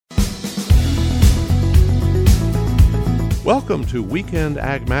Welcome to Weekend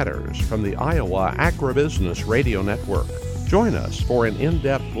Ag Matters from the Iowa Agribusiness Radio Network. Join us for an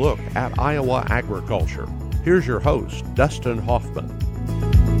in-depth look at Iowa agriculture. Here's your host, Dustin Hoffman.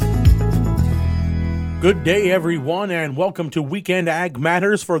 Good day, everyone, and welcome to Weekend Ag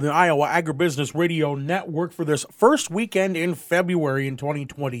Matters for the Iowa Agribusiness Radio Network for this first weekend in February in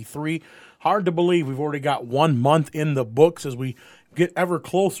 2023. Hard to believe we've already got 1 month in the books as we get ever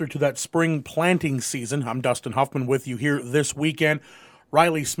closer to that spring planting season. I'm Dustin Huffman with you here this weekend.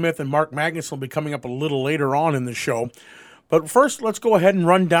 Riley Smith and Mark Magnuson will be coming up a little later on in the show. But first, let's go ahead and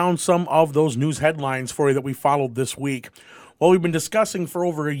run down some of those news headlines for you that we followed this week. Well, we've been discussing for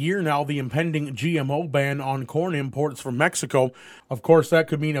over a year now the impending GMO ban on corn imports from Mexico. Of course, that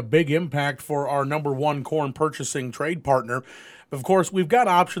could mean a big impact for our number one corn purchasing trade partner. Of course, we've got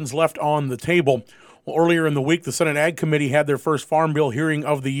options left on the table. Well, earlier in the week, the Senate Ag Committee had their first Farm Bill hearing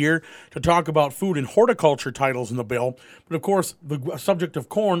of the year to talk about food and horticulture titles in the bill. But, of course, the subject of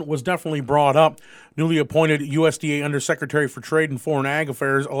corn was definitely brought up. Newly appointed USDA Undersecretary for Trade and Foreign Ag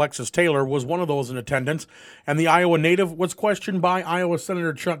Affairs, Alexis Taylor, was one of those in attendance. And the Iowa native was questioned by Iowa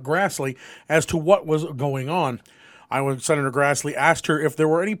Senator Chuck Grassley as to what was going on. Iowa Senator Grassley asked her if there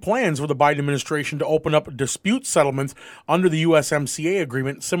were any plans for the Biden administration to open up dispute settlements under the USMCA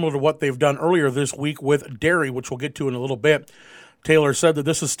agreement, similar to what they've done earlier this week with dairy, which we'll get to in a little bit. Taylor said that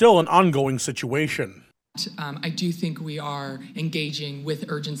this is still an ongoing situation. I do think we are engaging with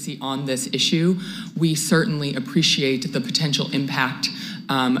urgency on this issue. We certainly appreciate the potential impact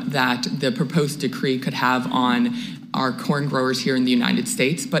that the proposed decree could have on our corn growers here in the United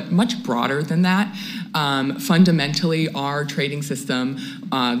States, but much broader than that. Fundamentally, our trading system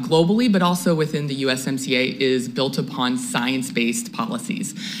globally, but also within the USMCA, is built upon science-based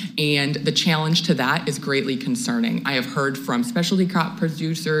policies. And the challenge to that is greatly concerning. I have heard from specialty crop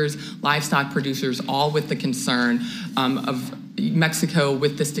producers, livestock producers, all with the concern of Mexico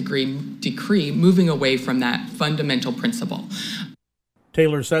with this decree moving away from that fundamental principle.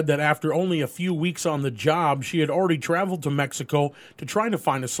 Taylor said that after only a few weeks on the job, she had already traveled to Mexico to try to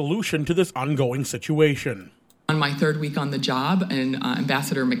find a solution to this ongoing situation. On my third week on the job and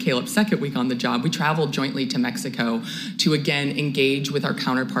Ambassador McCaleb's second week on the job, we traveled jointly to Mexico to again engage with our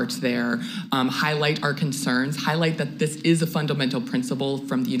counterparts there, highlight our concerns, highlight that this is a fundamental principle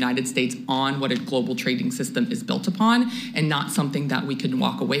from the United States on what a global trading system is built upon and not something that we can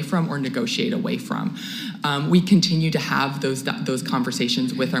walk away from or negotiate away from. We continue to have those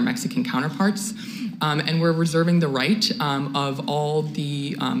conversations with our Mexican counterparts. And we're reserving the right of all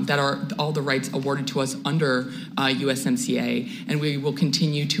the rights awarded to us under USMCA, and we will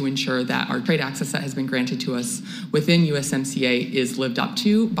continue to ensure that our trade access that has been granted to us within USMCA is lived up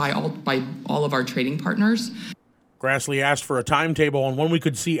to by all of our trading partners. Grassley asked for a timetable on when we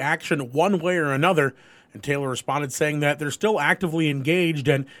could see action one way or another, and Taylor responded saying that they're still actively engaged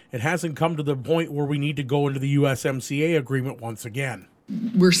and it hasn't come to the point where we need to go into the USMCA agreement once again.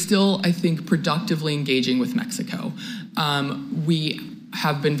 We're still, I think, productively engaging with Mexico. We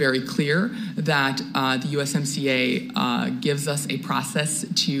have been very clear that the USMCA gives us a process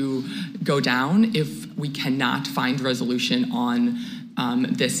to go down if we cannot find resolution on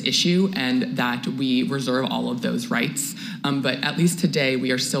this issue, and that we reserve all of those rights. But at least today,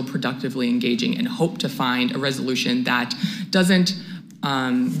 we are still productively engaging and hope to find a resolution that doesn't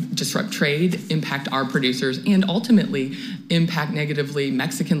disrupt trade, impact our producers, and ultimately impact negatively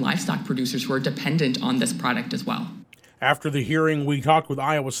Mexican livestock producers who are dependent on this product as well. After the hearing, we talked with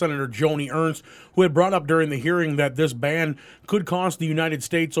Iowa Senator Joni Ernst, who had brought up during the hearing that this ban could cost the United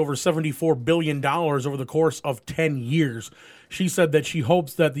States over $74 billion over the course of 10 years. She said that she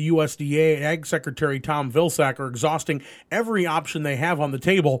hopes that the USDA Ag Secretary Tom Vilsack are exhausting every option they have on the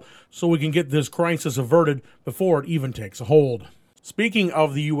table so we can get this crisis averted before it even takes a hold. Speaking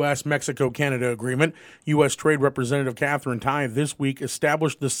of the U.S.-Mexico-Canada agreement, U.S. Trade Representative Katherine Tai this week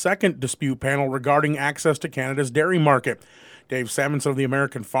established the second dispute panel regarding access to Canada's dairy market. Dave Samuelson of the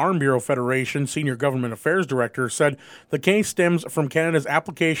American Farm Bureau Federation, Senior Government Affairs Director, said the case stems from Canada's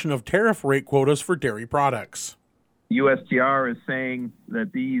application of tariff rate quotas for dairy products. USTR is saying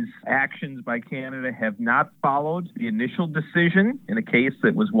that these actions by Canada have not followed the initial decision in a case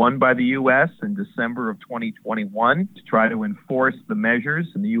that was won by the U.S. in December of 2021 to try to enforce the measures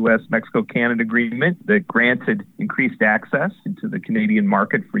in the U.S.-Mexico-Canada agreement that granted increased access into the Canadian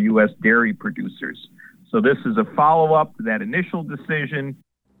market for U.S. dairy producers. So this is a follow-up to that initial decision.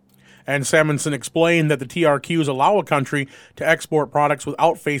 And Samuelson explained that the TRQs allow a country to export products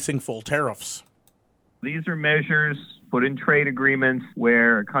without facing full tariffs. These are measures put in trade agreements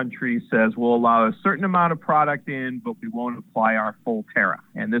where a country says we'll allow a certain amount of product in, but we won't apply our full tariff.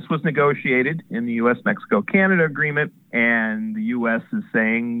 And this was negotiated in the U.S.-Mexico-Canada agreement, and the U.S. is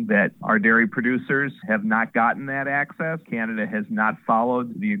saying that our dairy producers have not gotten that access. Canada has not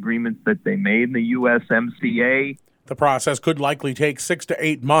followed the agreements that they made in the USMCA. The process could likely take 6 to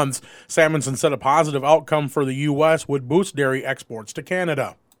 8 months. Samuelson said a positive outcome for the U.S. would boost dairy exports to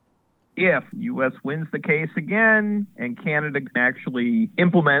Canada. If U.S. wins the case again and Canada actually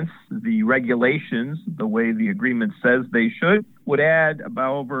implements the regulations the way the agreement says they should, would add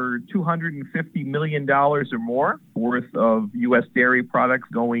about over $250 million or more worth of U.S. dairy products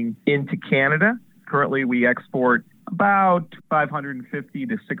going into Canada. Currently, we export about $550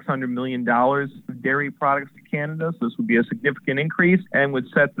 to $600 million of dairy products to Canada. So this would be a significant increase and would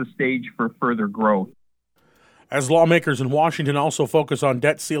set the stage for further growth. As lawmakers in Washington also focus on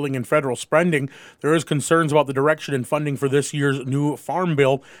debt ceiling and federal spending, there is concerns about the direction and funding for this year's new farm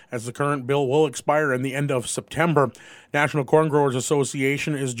bill, as the current bill will expire in the end of September. National Corn Growers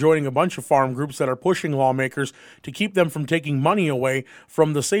Association is joining a bunch of farm groups that are pushing lawmakers to keep them from taking money away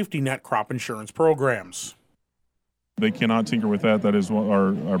from the safety net crop insurance programs. They cannot tinker with that. That is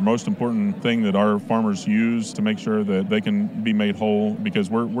our most important thing that our farmers use to make sure that they can be made whole,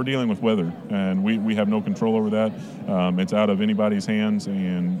 because we're dealing with weather and we have no control over that. It's out of anybody's hands,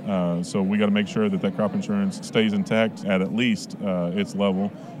 and so we got to make sure that crop insurance stays intact at least its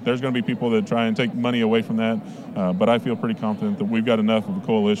level. There's going to be people that try and take money away from that, but I feel pretty confident that we've got enough of a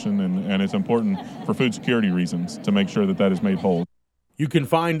coalition, and it's important for food security reasons to make sure that is made whole. You can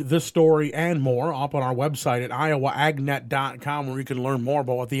find this story and more up on our website at iowaagnet.com, where you can learn more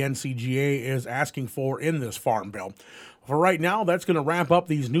about what the NCGA is asking for in this farm bill. For right now, that's going to wrap up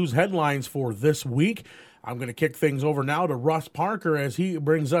these news headlines for this week. I'm going to kick things over now to Russ Parker as he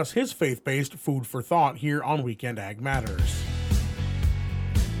brings us his faith-based food for thought here on Weekend Ag Matters.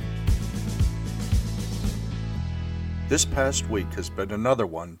 This past week has been another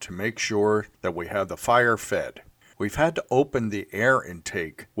one to make sure that we have the fire fed. We've had to open the air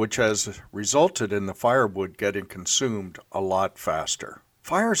intake, which has resulted in the firewood getting consumed a lot faster.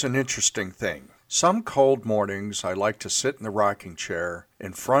 Fire's an interesting thing. Some cold mornings I like to sit in the rocking chair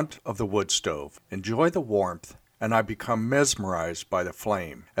in front of the wood stove, enjoy the warmth, and I become mesmerized by the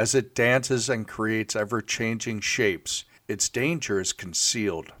flame. As it dances and creates ever-changing shapes, its danger is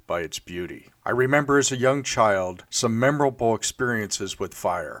concealed by its beauty. I remember as a young child some memorable experiences with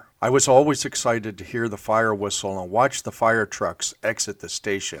fire. I was always excited to hear the fire whistle and watch the fire trucks exit the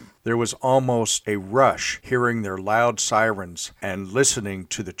station. There was almost a rush hearing their loud sirens and listening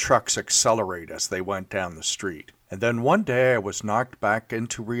to the trucks accelerate as they went down the street. And then one day I was knocked back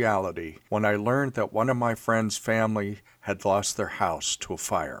into reality when I learned that one of my friend's family had lost their house to a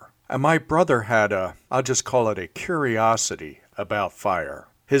fire. And my brother had I'll just call it a curiosity about fire.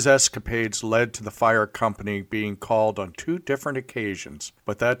 His escapades led to the fire company being called on 2 different occasions,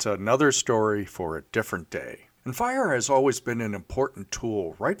 but that's another story for a different day. And fire has always been an important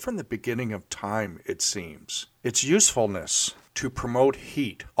tool right from the beginning of time, it seems. Its usefulness to promote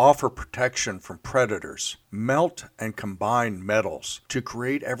heat, offer protection from predators, melt and combine metals to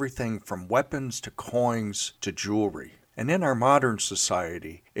create everything from weapons to coins to jewelry. And in our modern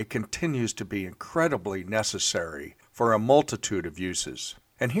society, it continues to be incredibly necessary for a multitude of uses.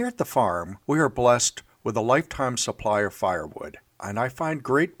 And here at the farm, we are blessed with a lifetime supply of firewood, and I find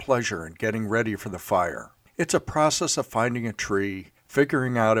great pleasure in getting ready for the fire. It's a process of finding a tree,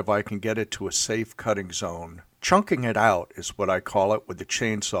 figuring out if I can get it to a safe cutting zone. Chunking it out is what I call it with the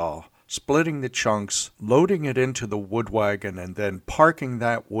chainsaw, splitting the chunks, loading it into the wood wagon, and then parking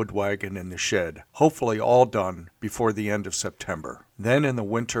that wood wagon in the shed, hopefully all done before the end of September. Then in the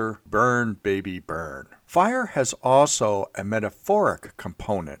winter, burn, baby, burn. Fire has also a metaphoric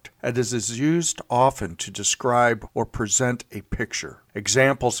component, and is used often to describe or present a picture.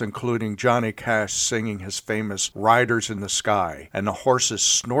 Examples including Johnny Cash singing his famous Riders in the Sky and the horses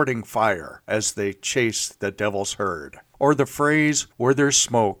snorting fire as they chase the devil's herd. Or the phrase, where there's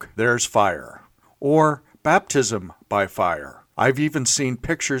smoke, there's fire. Or baptism by fire. I've even seen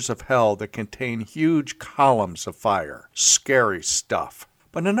pictures of hell that contain huge columns of fire. Scary stuff.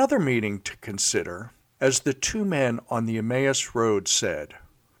 But another meaning to consider, as the 2 men on the Emmaus Road said,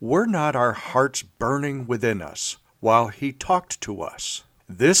 "Were not our hearts burning within us while he talked to us?"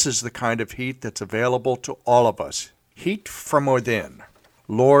 This is the kind of heat that's available to all of us. Heat from within.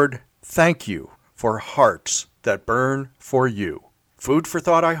 Lord, thank you for hearts that burn for you. Food for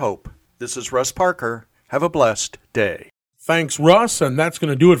thought, I hope. This is Russ Parker. Have a blessed day. Thanks, Russ, and that's going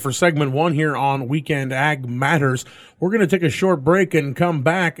to do it for segment 1 here on Weekend Ag Matters. We're going to take a short break and come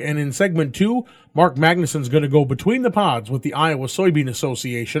back, and in segment 2, Mark Magnuson's going to go between the pods with the Iowa Soybean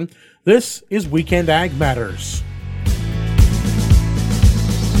Association. This is Weekend Ag Matters.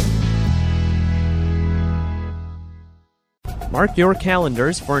 Mark your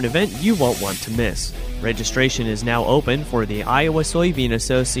calendars for an event you won't want to miss. Registration is now open for the Iowa Soybean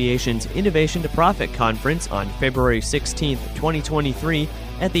Association's Innovation to Profit Conference on February 16, 2023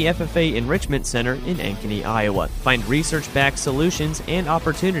 at the FFA Enrichment Center in Ankeny, Iowa. Find research-backed solutions and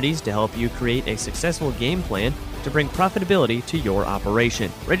opportunities to help you create a successful game plan to bring profitability to your operation.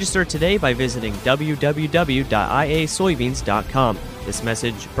 Register today by visiting www.iasoybeans.com. This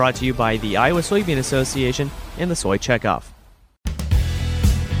message brought to you by the Iowa Soybean Association and the Soy Checkoff.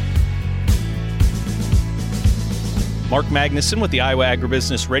 Mark Magnuson with the Iowa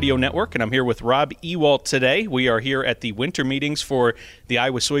Agribusiness Radio Network, and I'm here with Rob Ewalt today. We are here at the winter meetings for the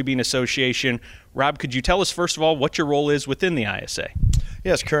Iowa Soybean Association. Rob, could you tell us, first of all, what your role is within the ISA?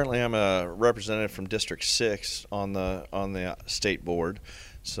 Yes, currently I'm a representative from District 6 on the state board.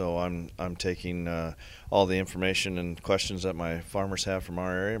 So I'm taking all the information and questions that my farmers have from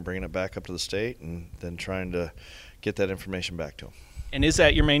our area and bringing it back up to the state and then trying to get that information back to them. And is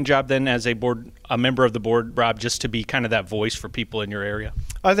that your main job then as a member of the board, Rob, just to be kind of that voice for people in your area?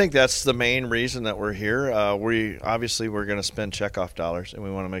 I think that's the main reason that we're here. We're going to spend checkoff dollars, and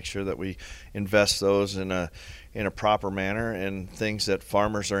we want to make sure that we invest those in a proper manner and things that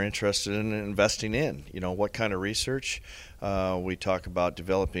farmers are interested in investing in. You know, what kind of research? We talk about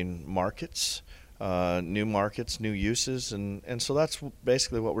developing markets, new uses, and so that's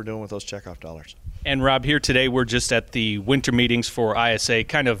basically what we're doing with those checkoff dollars. And Rob, here today we're just at the winter meetings for ISA,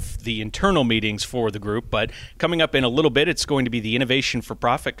 kind of the internal meetings for the group, but coming up in a little bit, it's going to be the Innovation for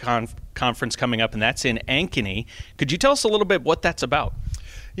Profit conference coming up, and that's in Ankeny. Could you tell us a little bit what that's about?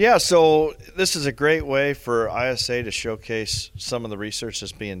 Yeah, so this is a great way for ISA to showcase some of the research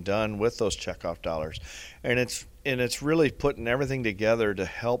that's being done with those checkoff dollars. And it's really putting everything together to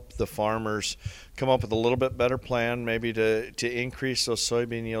help the farmers come up with a little bit better plan, maybe to increase those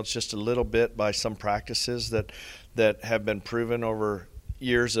soybean yields just a little bit by some practices that have been proven over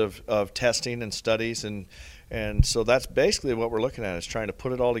years of testing and studies. And so that's basically what we're looking at, is trying to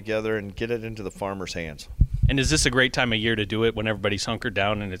put it all together and get it into the farmers' hands. And is this a great time of year to do it when everybody's hunkered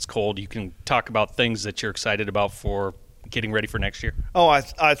down and it's cold? You can talk about things that you're excited about for getting ready for next year. Oh,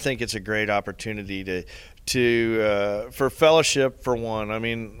 I think it's a great opportunity for fellowship, for one. I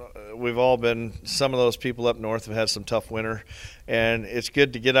mean, we've all been, some of those people up north have had some tough winter, and it's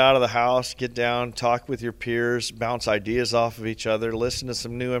good to get out of the house, get down, talk with your peers, bounce ideas off of each other, listen to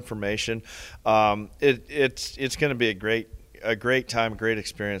some new information. It's going to be a great time, a great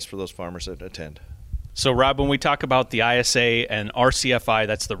experience for those farmers that attend. So, Rob, when we talk about the ISA and RCFI,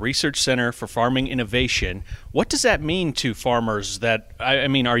 that's the Research Center for Farming Innovation, what does that mean to farmers? I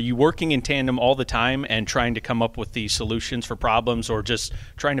mean, are you working in tandem all the time and trying to come up with these solutions for problems, or just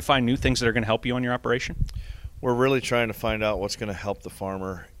trying to find new things that are going to help you on your operation? We're really trying to find out what's going to help the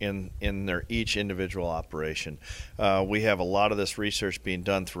farmer in their each individual operation. We have a lot of this research being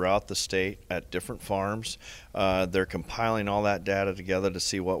done throughout the state at different farms. They're compiling all that data together to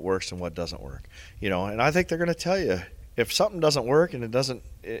see what works and what doesn't work. You know, and I think they're going to tell you, if something doesn't work and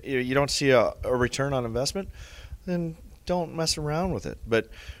you don't see a return on investment, then don't mess around with it. But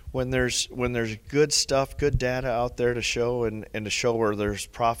when there's good stuff, good data out there to show and to show where there's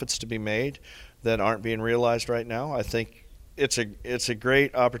profits to be made that aren't being realized right now, I think it's a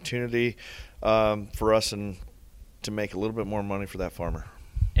great opportunity for us to make a little bit more money for that farmer.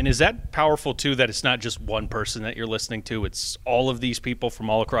 And is that powerful too, that it's not just one person that you're listening to, it's all of these people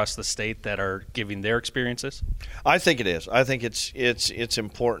from all across the state that are giving their experiences? I think it is. I think it's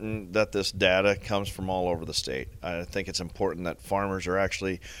important that this data comes from all over the state. I think it's important that farmers are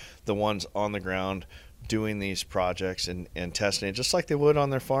actually the ones on the ground doing these projects and testing it just like they would on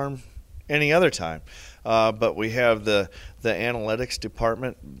their farm any other time. But we have the analytics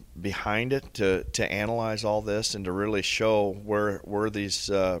department behind it to analyze all this and to really show where these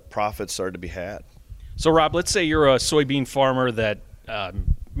profits are to be had. So, Rob, let's say you're a soybean farmer that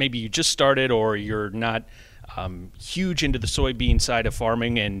maybe you just started, or you're not huge into the soybean side of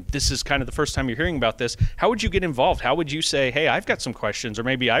farming, and this is kind of the first time you're hearing about this. How would you get involved? How would you say, hey, I've got some questions, or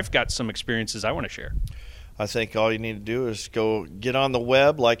maybe I've got some experiences I want to share? I think all you need to do is go get on the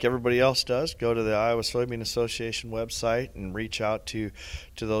web like everybody else does. Go to the Iowa Soybean Association website and reach out to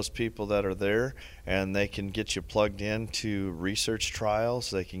those people that are there, and they can get you plugged into research trials.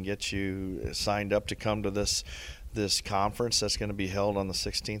 They can get you signed up to come to this this conference that's going to be held on the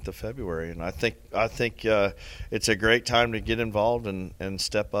 16th of February. And I think it's a great time to get involved and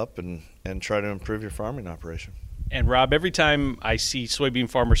step up and try to improve your farming operation. And Rob, every time I see soybean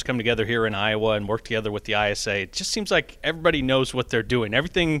farmers come together here in Iowa and work together with the ISA, it just seems like everybody knows what they're doing.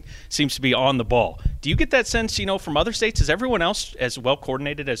 Everything seems to be on the ball. Do you get that sense, from other states? Is everyone else as well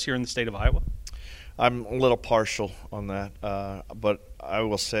coordinated as here in the state of Iowa? I'm a little partial on that, but I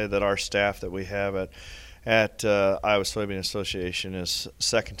will say that our staff that we have at Iowa Soybean Association is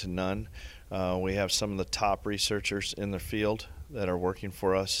second to none. We have some of the top researchers in the field that are working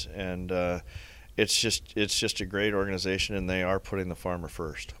for us, and it's just a great organization, and they are putting the farmer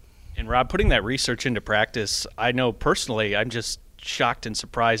first. And Rob, putting that research into practice, I know personally I'm just shocked and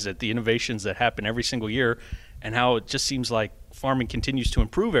surprised at the innovations that happen every single year and how it just seems like farming continues to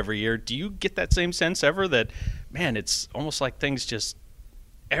improve every year. Do you get that same sense ever that, man, it's almost like things just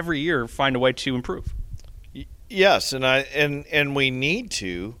every year find a way to improve? Yes, and we need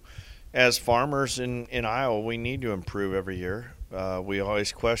to, as farmers in Iowa, we need to improve every year. We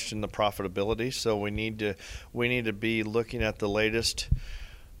always question the profitability, so we need to be looking at the latest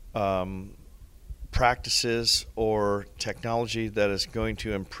practices or technology that is going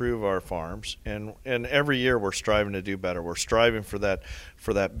to improve our farms. And every year we're striving to do better. We're striving for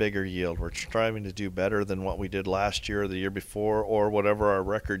that bigger yield. We're striving to do better than what we did last year or the year before or whatever our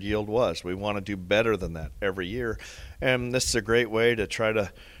record yield was. We want to do better than that every year. And this is a great way to try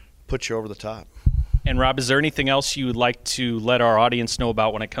to put you over the top. And Rob, is there anything else you would like to let our audience know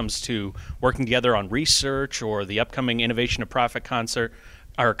about when it comes to working together on research or the upcoming Innovation to Profit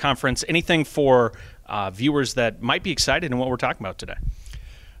conference? Anything for viewers that might be excited in what we're talking about today?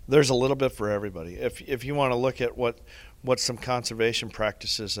 There's a little bit for everybody. If you want to look at what some conservation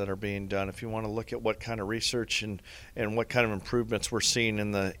practices that are being done, if you want to look at what kind of research and what kind of improvements we're seeing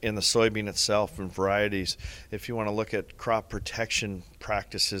in the soybean itself and varieties, if you want to look at crop protection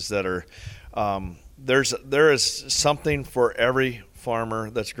practices that are there is something for every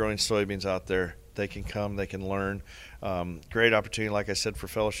farmer that's growing soybeans out there. They can come, they can learn. Great opportunity, like I said, for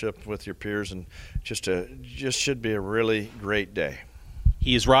fellowship with your peers, and just should be a really great day.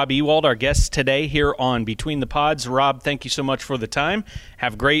 He is Rob Ewald, our guest today here on Between the Pods. Rob, thank you so much for the time.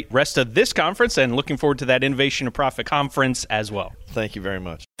 Have a great rest of this conference, and looking forward to that Innovation to Profit conference as well. Thank you very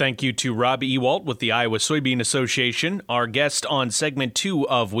much. Thank you to Rob Ewald with the Iowa Soybean Association, our guest on segment 2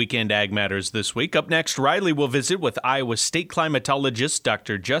 of Weekend Ag Matters this week. Up next, Riley will visit with Iowa State climatologist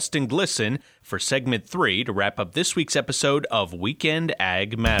Dr. Justin Glisson for segment 3 to wrap up this week's episode of Weekend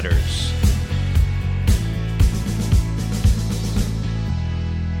Ag Matters.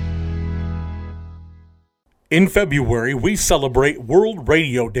 In February, we celebrate World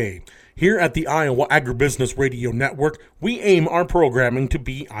Radio Day. Here at the Iowa Agribusiness Radio Network, we aim our programming to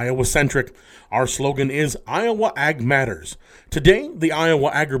be Iowa-centric. Our slogan is Iowa Ag Matters. Today, the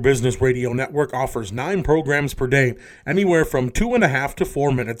Iowa Agribusiness Radio Network offers 9 programs per day, anywhere from 2.5 to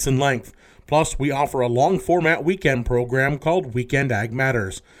 4 minutes in length. Plus, we offer a long-format weekend program called Weekend Ag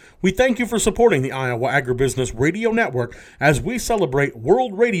Matters. We thank you for supporting the Iowa Agribusiness Radio Network as we celebrate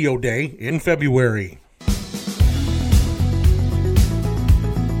World Radio Day in February.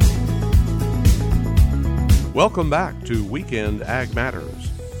 Welcome back to Weekend Ag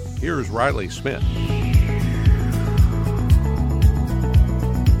Matters. Here's Riley Smith.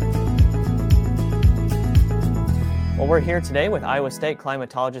 Well, we're here today with Iowa State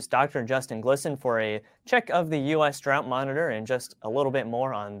climatologist Dr. Justin Glisson for a check of the U.S. Drought Monitor and just a little bit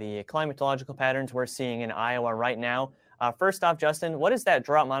more on the climatological patterns we're seeing in Iowa right now. First off, Justin, what is that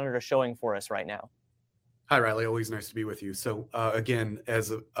Drought Monitor showing for us right now? Hi, Riley. Always nice to be with you. So, again,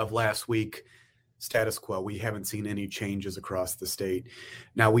 as of last week, status quo. We haven't seen any changes across the state.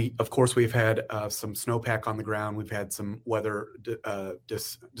 Now, we've had some snowpack on the ground. We've had some weather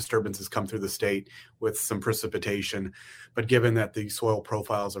disturbances come through the state with some precipitation. But given that the soil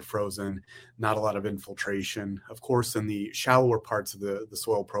profiles are frozen, not a lot of infiltration. Of course, in the shallower parts of the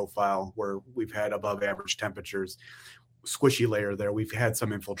soil profile where we've had above average temperatures, squishy layer there, we've had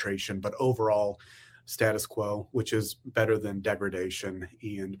some infiltration. But overall, status quo, which is better than degradation,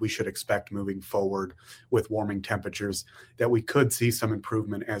 and we should expect moving forward with warming temperatures that we could see some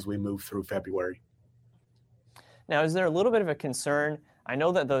improvement as we move through February. Now, is there a little bit of a concern? I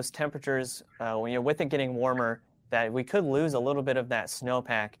know that those temperatures, with it getting warmer, that we could lose a little bit of that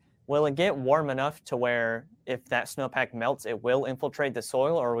snowpack. Will it get warm enough to where if that snowpack melts, it will infiltrate the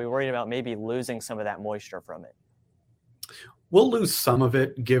soil, or are we worried about maybe losing some of that moisture from it? We'll lose some of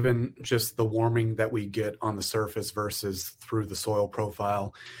it given just the warming that we get on the surface versus through the soil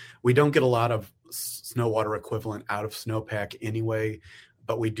profile. We don't get a lot of snow water equivalent out of snowpack anyway,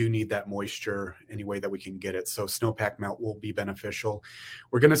 but we do need that moisture any way that we can get it. So snowpack melt will be beneficial.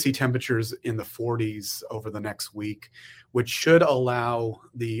 We're going to see temperatures in the 40s over the next week, which should allow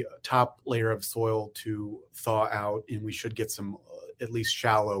the top layer of soil to thaw out, and we should get some at least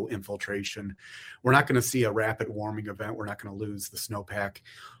shallow infiltration. We're not going to see a rapid warming event. We're not going to lose the snowpack.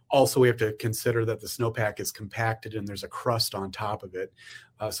 Also, we have to consider that the snowpack is compacted and there's a crust on top of it,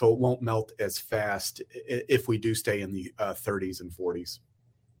 so it won't melt as fast if we do stay in the 30s and 40s.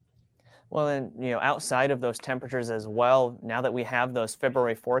 Well, and outside of those temperatures as well, now that we have those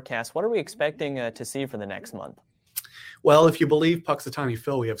February forecasts, what are we expecting to see for the next month? Well, if you believe Puxatawny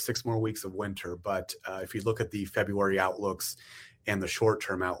Phil, we have 6 more weeks of winter. But if you look at the February outlooks and the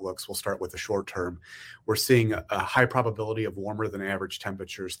short-term outlooks, we'll start with the short-term. We're seeing a high probability of warmer than average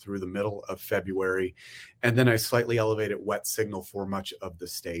temperatures through the middle of February, and then a slightly elevated wet signal for much of the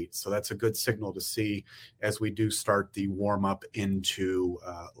state. So that's a good signal to see as we do start the warm-up into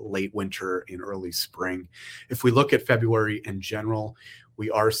late winter and early spring. If we look at February in general,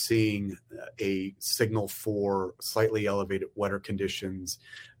 we are seeing a signal for slightly elevated wetter conditions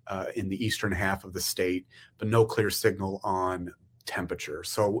in the eastern half of the state, but no clear signal on temperature.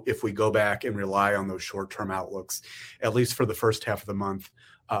 So if we go back and rely on those short-term outlooks, at least for the first half of the month,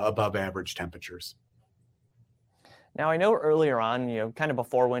 above average temperatures. Now, I know earlier on, kind of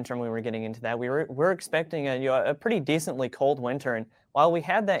before winter, when we were getting into that, we're expecting a pretty decently cold winter. And while we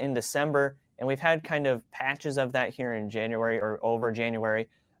had that in December, and we've had kind of patches of that here in January or over January,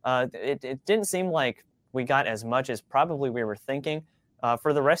 it didn't seem like we got as much as probably we were thinking.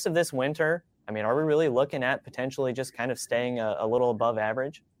 For the rest of this winter, I mean, are we really looking at potentially just kind of staying a little above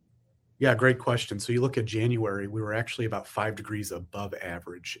average? Yeah, great question. So you look at January, we were actually about 5 degrees above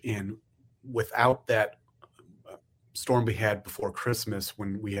average. And without that storm we had before Christmas,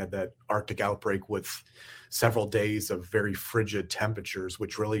 when we had that Arctic outbreak with several days of very frigid temperatures,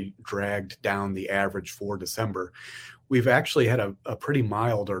 which really dragged down the average for December, we've actually had a pretty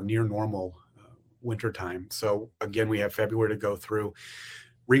mild or near normal wintertime. So again, we have February to go through.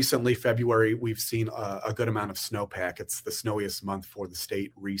 Recently, February, we've seen a good amount of snowpack. It's the snowiest month for the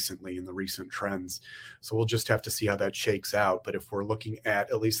state recently in the recent trends. So we'll just have to see how that shakes out. But if we're looking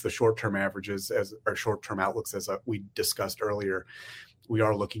at least the short-term averages as our short-term outlooks, as we discussed earlier, we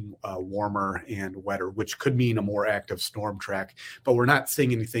are looking warmer and wetter, which could mean a more active storm track. But we're not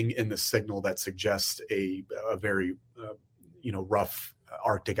seeing anything in the signal that suggests a very rough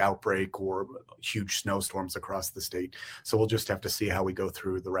Arctic outbreak or huge snowstorms across the state. So we'll just have to see how we go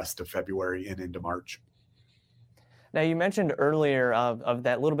through the rest of February and into March. Now, you mentioned earlier of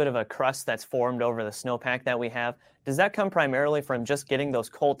that little bit of a crust that's formed over the snowpack that we have. Does that come primarily from just getting those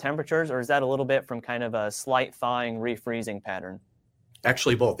cold temperatures, or is that a little bit from kind of a slight thawing, refreezing pattern?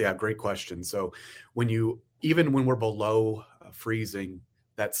 Actually, both. Yeah, great question. So even when we're below freezing,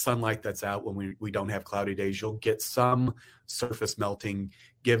 that sunlight that's out when we don't have cloudy days, you'll get some surface melting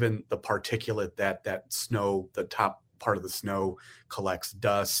given the particulate that snow, the top part of the snow collects,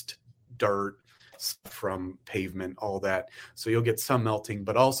 dust, dirt from pavement, all that. So you'll get some melting,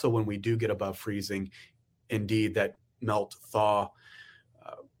 but also when we do get above freezing, indeed that melt thaw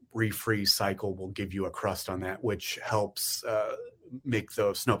refreeze cycle will give you a crust on that, which helps make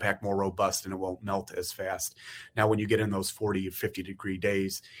the snowpack more robust and it won't melt as fast. Now, when you get in those 40 or 50 degree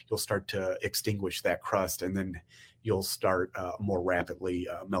days, you'll start to extinguish that crust and then you'll start more rapidly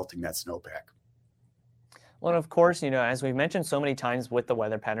melting that snowpack. Well, and of course, as we've mentioned so many times with the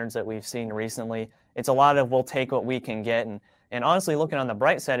weather patterns that we've seen recently, it's a lot of we'll take what we can get. And honestly, looking on the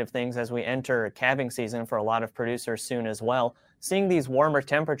bright side of things as we enter calving season for a lot of producers soon as well, seeing these warmer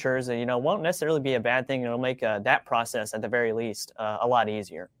temperatures, won't necessarily be a bad thing. It'll make that process, at the very least, a lot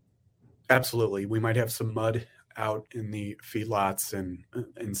easier. Absolutely. We might have some mud out in the feedlots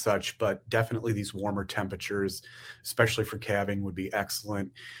and such, but definitely these warmer temperatures, especially for calving, would be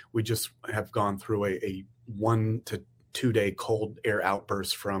excellent. We just have gone through a 1 to 2 day cold air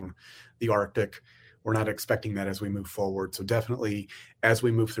outburst from the Arctic. We're not expecting that as we move forward. So definitely as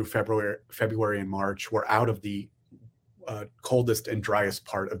we move through February and March, we're out of the coldest and driest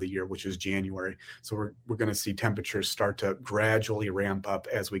part of the year, which is January. So we're going to see temperatures start to gradually ramp up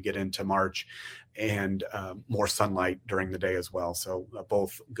as we get into March and more sunlight during the day as well. So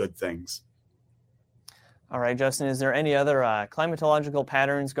both good things. All right, Justin, is there any other climatological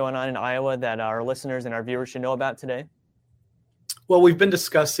patterns going on in Iowa that our listeners and our viewers should know about today? Well, we've been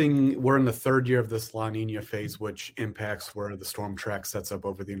discussing, we're in the third year of this La Nina phase, which impacts where the storm track sets up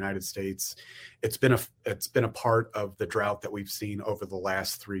over the United States. It's been a part of the drought that we've seen over the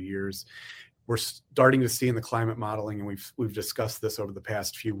last 3 years. We're starting to see in the climate modeling, and we've discussed this over the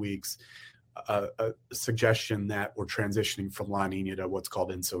past few weeks, a suggestion that we're transitioning from La Nina to what's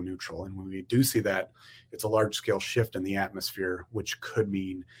called INSO neutral. And when we do see that, it's a large-scale shift in the atmosphere, which could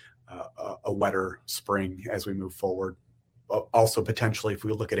mean a wetter spring as we move forward. Also, potentially, if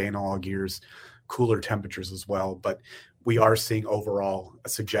we look at analog years, cooler temperatures as well. But we are seeing overall a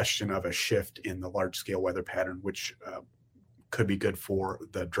suggestion of a shift in the large-scale weather pattern, which could be good for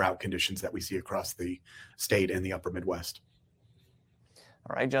the drought conditions that we see across the state and the upper Midwest.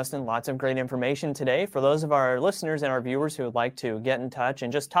 All right, Justin, lots of great information today. For those of our listeners and our viewers who would like to get in touch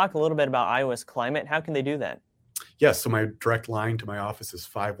and just talk a little bit about Iowa's climate, how can they do that? Yes, so my direct line to my office is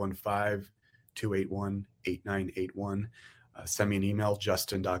 515-281-8981. Send me an email,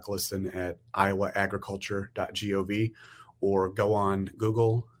 justin.glisson@iowaagriculture.gov, or go on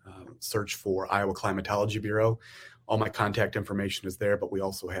Google, search for Iowa Climatology Bureau. All my contact information is there, but we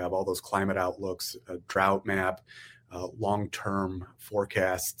also have all those climate outlooks, a drought map, long-term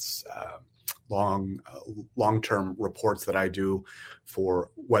forecasts, long-term reports that I do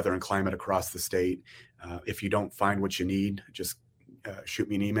for weather and climate across the state. If you don't find what you need, just shoot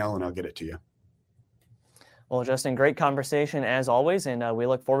me an email and I'll get it to you. Well, Justin, great conversation as always, and we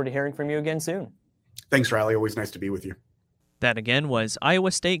look forward to hearing from you again soon. Thanks, Riley. Always nice to be with you. That again was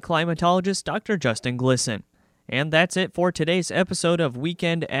Iowa State climatologist Dr. Justin Glisson. And that's it for today's episode of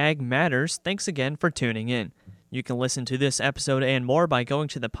Weekend Ag Matters. Thanks again for tuning in. You can listen to this episode and more by going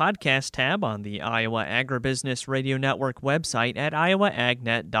to the podcast tab on the Iowa Agribusiness Radio Network website at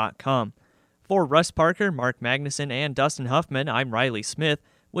iowaagnet.com. For Russ Parker, Mark Magnuson, and Dustin Huffman, I'm Riley Smith,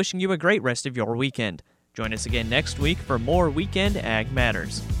 wishing you a great rest of your weekend. Join us again next week for more Weekend Ag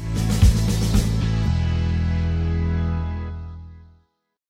Matters.